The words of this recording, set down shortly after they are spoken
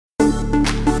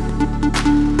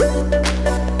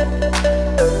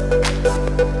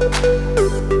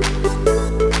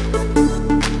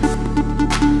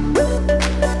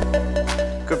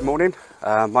morning.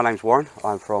 My name's Warren.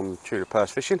 I'm from Tuna Purse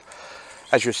Fishing.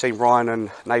 As you've seen, Ryan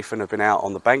and Nathan have been out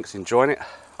on the banks enjoying it.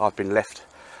 I've been left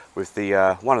with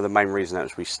the one of the main reasons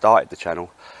that we started the channel.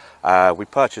 We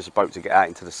purchased a boat to get out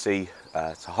into the sea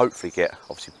to hopefully get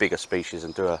obviously bigger species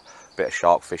and do a bit of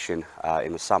shark fishing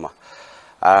in the summer.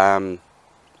 The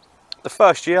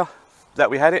first year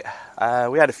that we had it,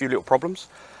 we had a few little problems,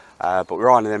 but we're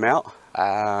ironing them out.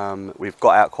 We've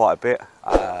got out quite a bit,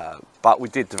 but we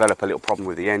did develop a little problem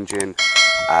with the engine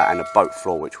and the boat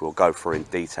floor, which we'll go through in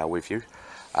detail with you.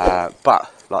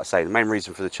 But like I say, the main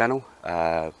reason for the channel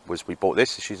was we bought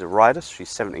this. She's a Ryder, she's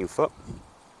 17 foot,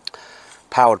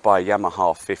 powered by a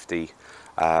Yamaha 50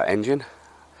 engine.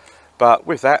 But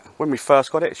with that, when we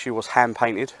first got it, she was hand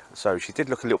painted, so she did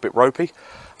look a little bit ropey.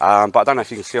 But I don't know if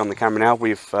you can see on the camera now,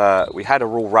 we had her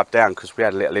all rubbed down because we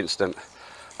had a little incident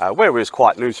where we was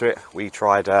quite new to it. We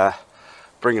tried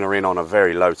bringing her in on a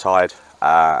very low tide,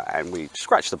 and we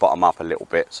scratched the bottom up a little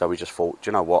bit. So we just thought, do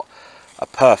you know what, a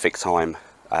perfect time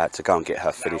to go and get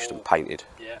her finished and painted.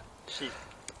 Yeah, she's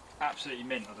absolutely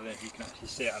mint. I don't know if you can actually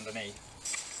see it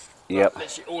underneath. Yep.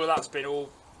 Literally all of that's been all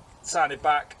sanded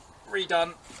back,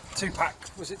 redone. 2-pack,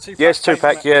 was it 2-pack? Yes,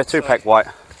 2-pack, yeah, 2-pack white,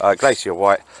 glacier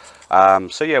white.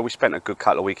 So yeah, we spent a good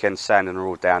couple of weekends sanding her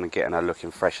all down and getting her looking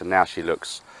fresh, and now she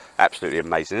looks absolutely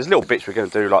amazing. There's little bits we're going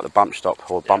to do, like the bump stop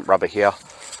or bump rubber here,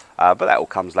 but that all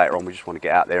comes later on. We just want to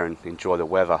get out there and enjoy the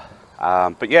weather.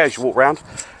 But yeah, as you walk around,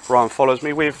 Ryan follows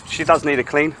me. She does need a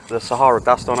clean. The Sahara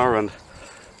dust on her and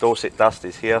Dorset dust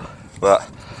is here, but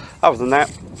other than that,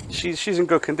 she's in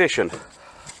good condition.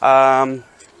 Like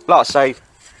I say,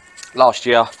 last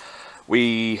year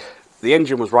the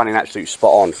engine was running absolutely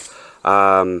spot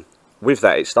on. With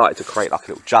that, it started to create like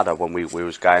a little judder when we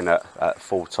was going at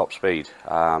full top speed.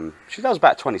 She does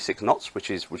about 26 knots,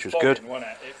 which was bogging, good.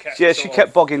 Yeah, she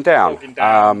kept bogging down.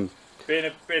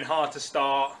 Being hard to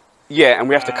start. Yeah, and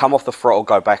we have to come off the throttle,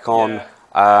 go back on.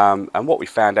 Yeah. And what we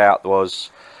found out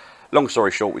was, long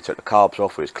story short, we took the carbs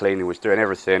off. We was cleaning, we was doing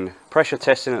everything. Pressure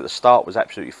testing at the start was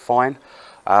absolutely fine.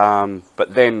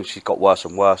 But then she got worse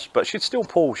and worse, but she'd still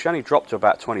pull. She only dropped to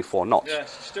about 24 knots. Yeah,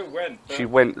 she still went. She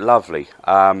went lovely.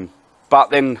 But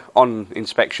then on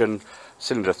inspection,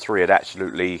 cylinder 3 had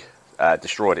absolutely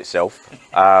destroyed itself.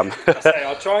 I'll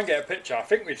try and get a picture. I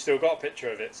think we've still got a picture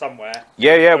of it somewhere.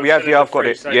 Yeah, we have. Yeah, I've got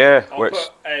it. So yeah, I'll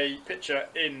put a picture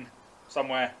in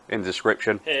somewhere in the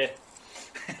description here.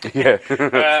 Yeah.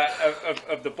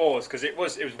 Of the bores, because it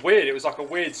was weird. It was like a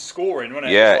weird scoring,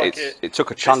 wasn't it? Yeah, it, like it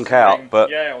took a chunk out, but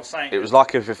yeah, I was saying, it was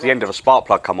like if the end of a spark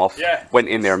plug come off, went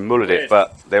in there and mullered it,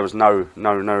 but there was no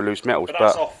loose metals. But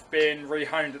that's off being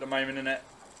rehomed at the moment, isn't it?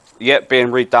 Yeah, being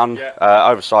redone. Yeah.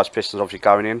 Oversized pistons obviously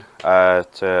going in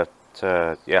to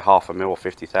half a mil or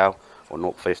 50 thou or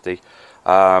 0.50.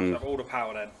 All the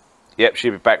power then. Yep,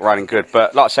 she'll be back running good.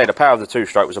 But like I say, the power of the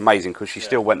 2-stroke was amazing because she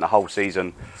still went the whole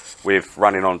season with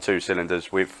running on 2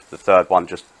 cylinders, with the third one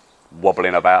just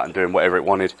wobbling about and doing whatever it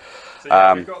wanted. So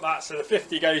yeah, we've got that. So the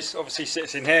 50 goes obviously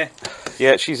sits in here.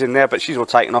 Yeah, she's in there, but she's all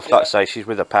taken off. Like I say, she's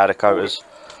with the powder coaters.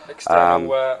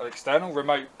 External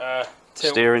remote tilt.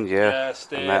 Steering,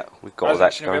 steering. And that, we've got all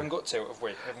that going. We haven't got tilt, have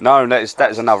we? No, that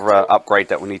is another upgrade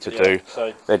that we need to do.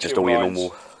 So they're just all your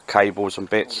normal cables and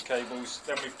bits. Cables.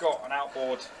 Then we've got an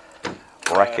outboard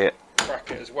bracket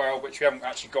as well, which we haven't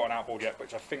actually got an outboard yet,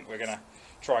 which I think we're going to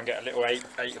try and get a little 8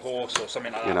 horse or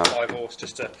something like that, 5 horse,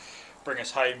 just to bring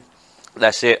us home.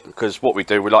 That's it, because what we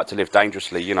do, we like to live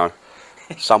dangerously, you know.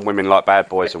 Some women like bad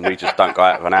boys, and we just don't go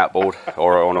out of an outboard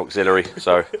or an auxiliary,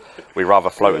 so we rather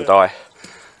float and die.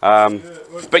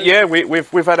 But yeah,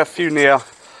 we've had a few near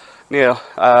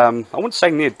I wouldn't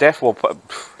say near death, or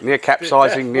near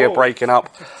capsizing, near breaking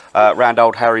up around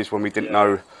Old Harry's, when we didn't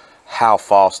know how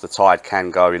fast the tide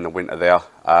can go in the winter there,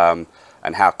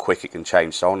 and how quick it can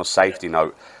change. So on a safety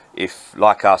note, if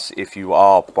like us, if you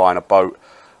are buying a boat,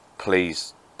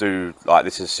 please do, like,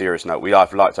 this is a serious note,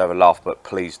 I'd like to have a laugh, but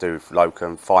please do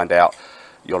locum, find out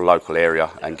your local area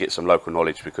and get some local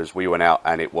knowledge, because we went out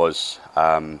and it was,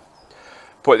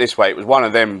 put it this way, it was one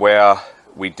of them where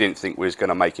we didn't think we was going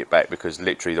to make it back, because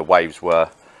literally the waves were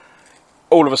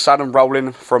all of a sudden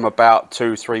rolling from about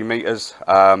 2-3 meters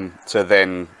to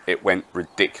then it went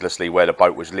ridiculously, where the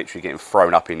boat was literally getting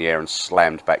thrown up in the air and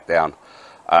slammed back down.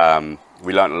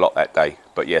 We learned a lot that day.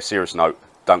 But yeah, serious note,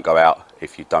 don't go out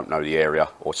if you don't know the area,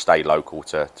 or stay local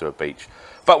to a beach.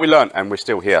 But we learned, and we're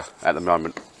still here at the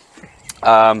moment.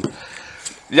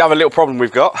 The other little problem we've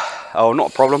got, oh,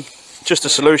 not a problem, just a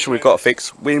solution we've got to fix.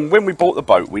 When we bought the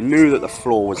boat, we knew that the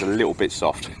floor was a little bit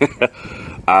soft.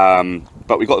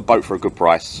 But we got the boat for a good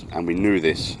price, and we knew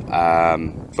this.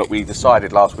 But we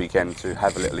decided last weekend to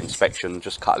have a little inspection,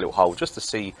 just cut a little hole, just to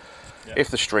see If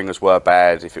the stringers were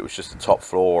bad, if it was just the top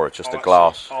floor or just the Actually,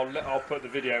 glass. I'll put the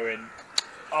video in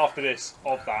after this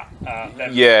of that.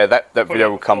 Yeah, that video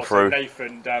will come through. So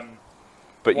Nathan,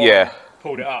 but yeah,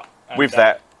 pulled it up. And, with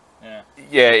that,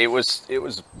 yeah, it was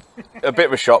a bit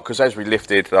of a shock because as we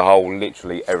lifted the hole,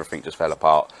 literally everything just fell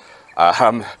apart.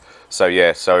 So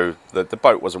yeah, so the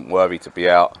boat wasn't worthy to be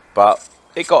out, but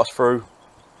it got us through.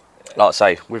 Like I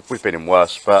say, we've been in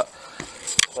worse, but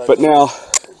now,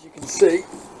 as you can see,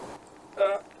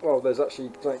 well, there's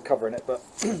actually something covering it, but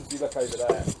if you look over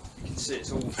there, you can see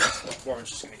it's all. Warren's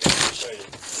just going to get it and show you.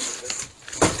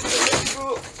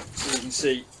 So you can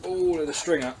see all of the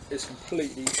stringer is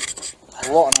completely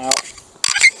rotten out.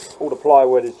 All the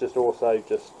plywood is just also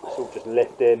it's all just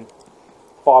lifting.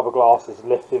 Fiberglass is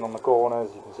lifting on the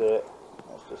corners. You can see it.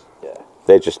 It's just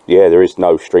they're just there is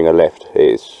no stringer left.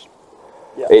 It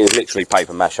is literally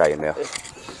paper mache in there,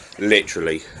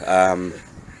 literally.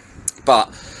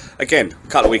 But again, a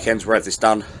couple of weekends we'll have this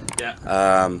done.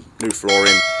 New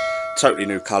flooring, totally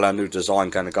new colour, new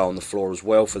design going to go on the floor as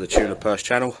well for the Tuna Purse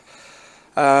channel.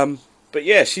 But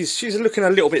yeah, she's looking a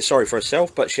little bit sorry for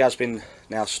herself, but she has been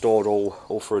now stored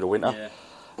all through the winter.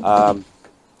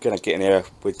 Gonna get in here,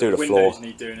 we'll do the floor. Windows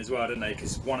need doing as well, don't they?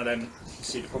 Because one of them,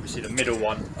 you probably see the middle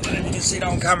one. I don't know if you can see that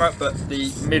on camera, but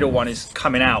the middle one is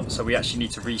coming out, so we actually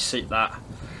need to reseat that.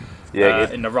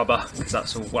 In the rubber, because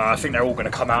that's all. Well, I think they're all going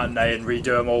to come out and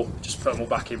redo them all, just put them all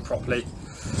back in properly.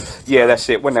 Yeah, that's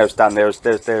it. When they was done,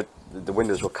 the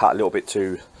windows were cut a little bit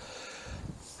too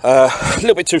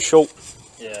short.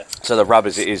 Yeah. So the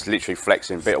rubbers, it is literally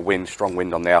flexing, a bit of wind, strong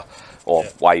wind on there, or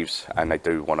waves, and they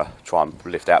do want to try and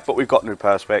lift out. But we've got new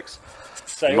perspex.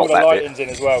 So all the lighting's in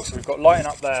as well. So we've got lighting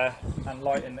up there and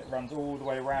lighting that runs all the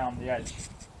way around the edge,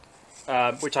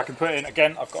 which I can put in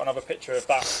again. I've got another picture of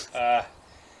that.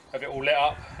 Of it all lit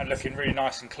up and looking really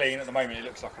nice and clean. At the moment it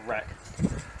looks like a wreck.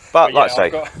 But like I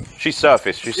say, she's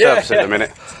surfaced at the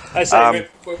minute. I say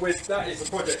that is the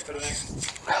project for the next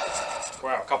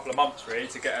a couple of months really,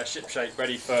 to get her ship shape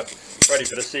ready for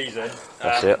the season.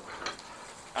 That's it.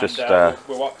 Just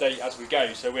we'll update as we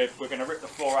go. So we're going to rip the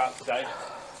floor out today.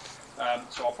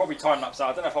 So I'll probably time lapse that.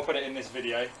 I don't know if I'll put it in this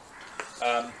video,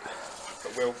 but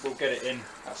we'll get it in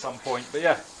at some point. But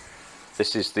yeah.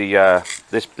 This is the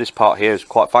this part here is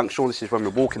quite functional. This is when we're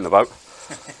walking the boat.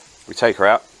 We take her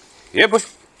out. Yeah, boy.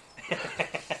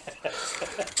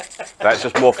 That's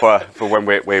just more for when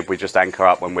we just anchor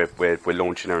up when we're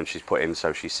launching her and she's put in,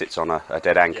 so she sits on a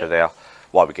dead anchor there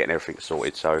while we're getting everything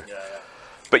sorted. So,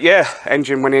 but yeah,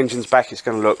 when the engine's back, it's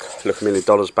going to look $1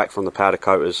 million back from the powder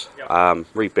coaters,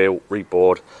 rebuilt,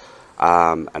 rebored,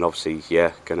 and obviously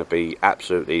going to be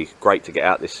absolutely great to get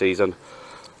out this season.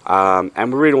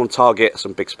 And we really want to target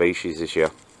some big species this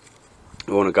year.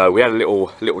 We want to go. We had a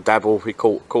little dabble. We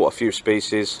caught a few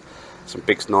species, some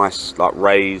big, nice like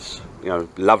rays.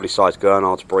 Lovely sized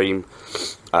gurnards, bream,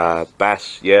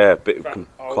 bass. Yeah,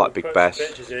 quite big bass.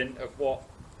 Pictures in of what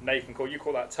Nathan called. You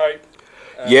call that taupe?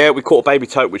 Yeah, we caught a baby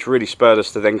taupe, which really spurred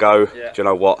us to then go. Do you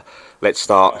know what? Let's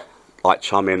start like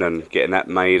chumming and getting that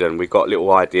made, and we've got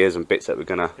little ideas and bits that we're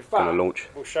gonna launch.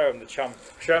 We'll show them the chum.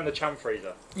 Show them the chum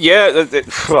freezer. Yeah,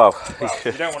 well,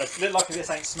 you don't want to look like this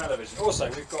ain't smell-o-vision. Also,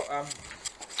 we've got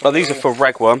oh, these are for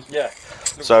ragworm. Yeah.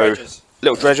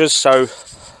 Little dredgers. So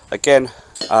again,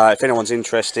 if anyone's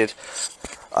interested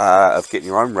of getting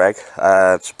your own rag,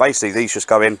 so basically these just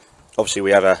go in. Obviously,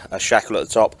 we have a shackle at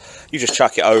the top. You just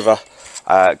chuck it over,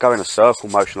 go in a circle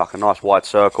motion, like a nice wide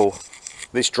circle.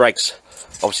 This drags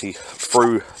obviously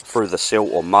through the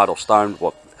silt or mud or stone,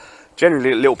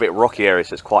 generally a little bit rocky areas,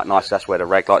 so it's quite nice. That's where the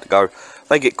rag like to go.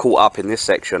 They get caught up in this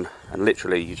section, and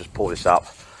literally you just pull this up,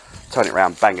 turn it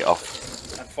around, bang it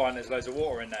off, and find there's loads of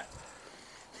water in there.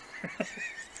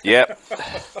 Yep.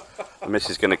 The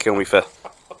missus is going to kill me for it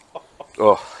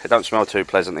don't smell too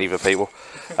pleasant either, people.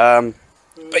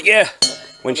 But yeah,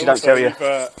 when she don't tell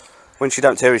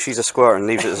you she's a squirt and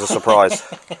leaves it as a surprise.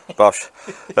 Bosh.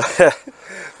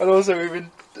 And also we've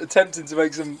been attempting to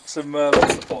make some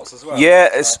lobster pots as well. Yeah,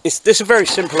 this is a very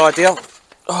simple idea.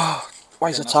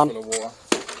 Weighs a ton.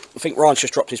 I think Ryan's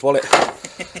just dropped his wallet.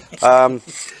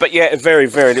 But yeah, very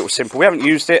little simple. We haven't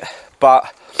used it,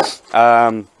 but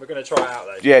we're going to try it out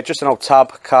though. Yeah, just an old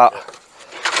tub cut.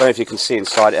 I don't know if you can see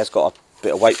inside, it has got a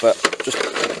bit of weight, but just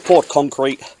poured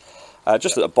concrete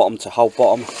just at the bottom to hold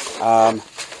bottom.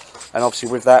 And obviously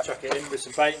with that, chuck it in with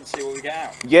some bait and see what we get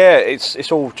out. Yeah,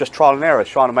 it's all just trial and error,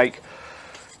 trying to make,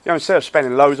 instead of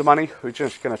spending loads of money, we're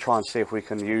just going to try and see if we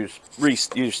can use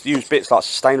bits like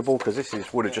sustainable, because this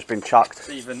would have just been chucked.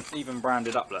 It's even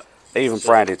branded up, look. Even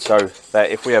branded, so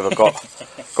that if we ever got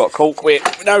caught, we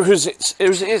know whose it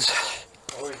is.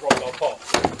 Always roll our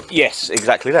pot. Yes,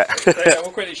 exactly that. So, yeah,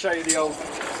 we'll quickly show you the old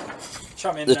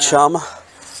chum in the there. chum.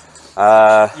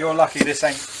 You're lucky this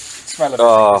ain't smelling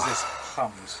because this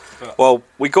hums. But... Well,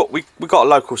 we got a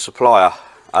local supplier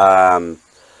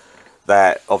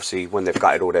that obviously when they've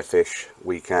gutted all their fish,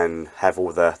 we can have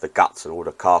all the guts and all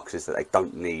the carcasses that they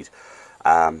don't need.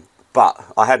 But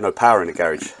I had no power in the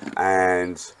garage,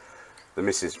 and the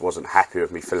missus wasn't happy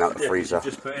with me filling out the freezer.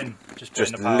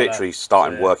 Just literally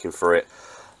starting working for it.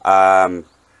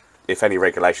 If any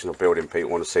regulations or building people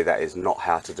want to see, that is not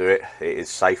how to do it. It is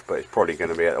safe, but it's probably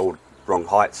going to be at all wrong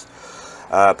heights.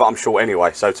 But I'm short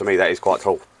anyway, so to me that is quite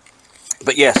tall.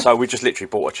 But yeah, so we just literally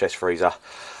bought a chest freezer,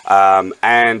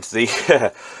 and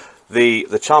the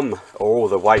the chum or all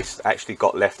the waste actually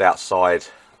got left outside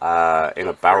in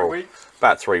a barrel.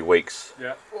 About 3 weeks.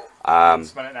 Yeah. I can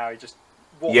smell it now. He just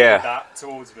walked that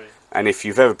towards me. And if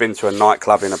you've ever been to a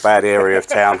nightclub in a bad area of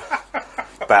town,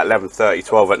 about 11:30,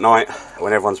 12 at night,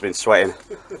 when everyone's been sweating,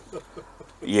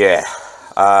 yeah.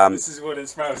 This is what it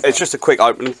smells like. It's just a quick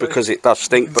open because it does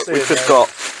stink, but we've just got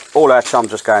all our chum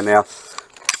just going now.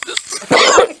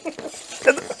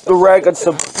 The rag and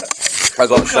some... I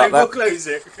got to shut that. We'll close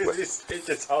it because it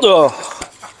just hums. Oh,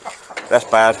 that's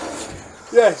bad.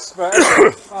 Yes, but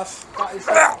that is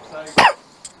it.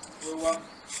 So we'll...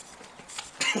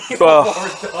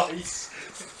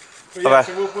 But yeah,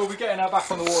 so we'll be getting her back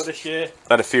on the water this year.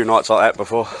 Had a few nights like that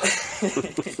before.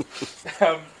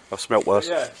 I've smelt worse.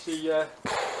 Yeah, she's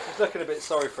looking a bit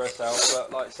sorry for herself,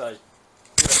 but like I say,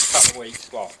 give it a couple of weeks,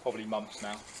 well, probably months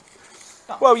now.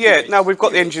 Well, yeah, no, we've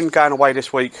got the engine going away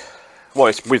this week. Well,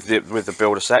 it's with the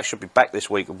builder set. Should be back this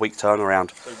week, a week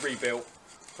turnaround. So rebuilt,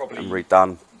 probably. And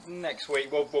redone. Next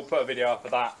week, we'll put a video up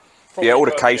of that. Probably yeah, all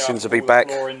the casings will be back.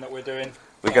 The flooring that we're doing.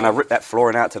 We're going to rip that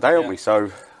flooring out today, aren't we? So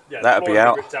that'll be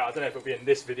out. I don't know if it'll be in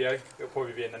this video. It'll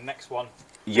probably be in the next one.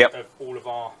 Yep. Of all of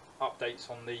our updates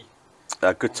on the...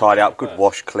 good tidy up, good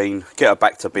wash, clean. Get her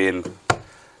back to being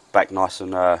back nice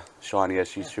and shiny as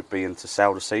she should be, and to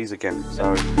sail the seas again.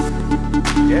 So,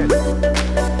 yeah.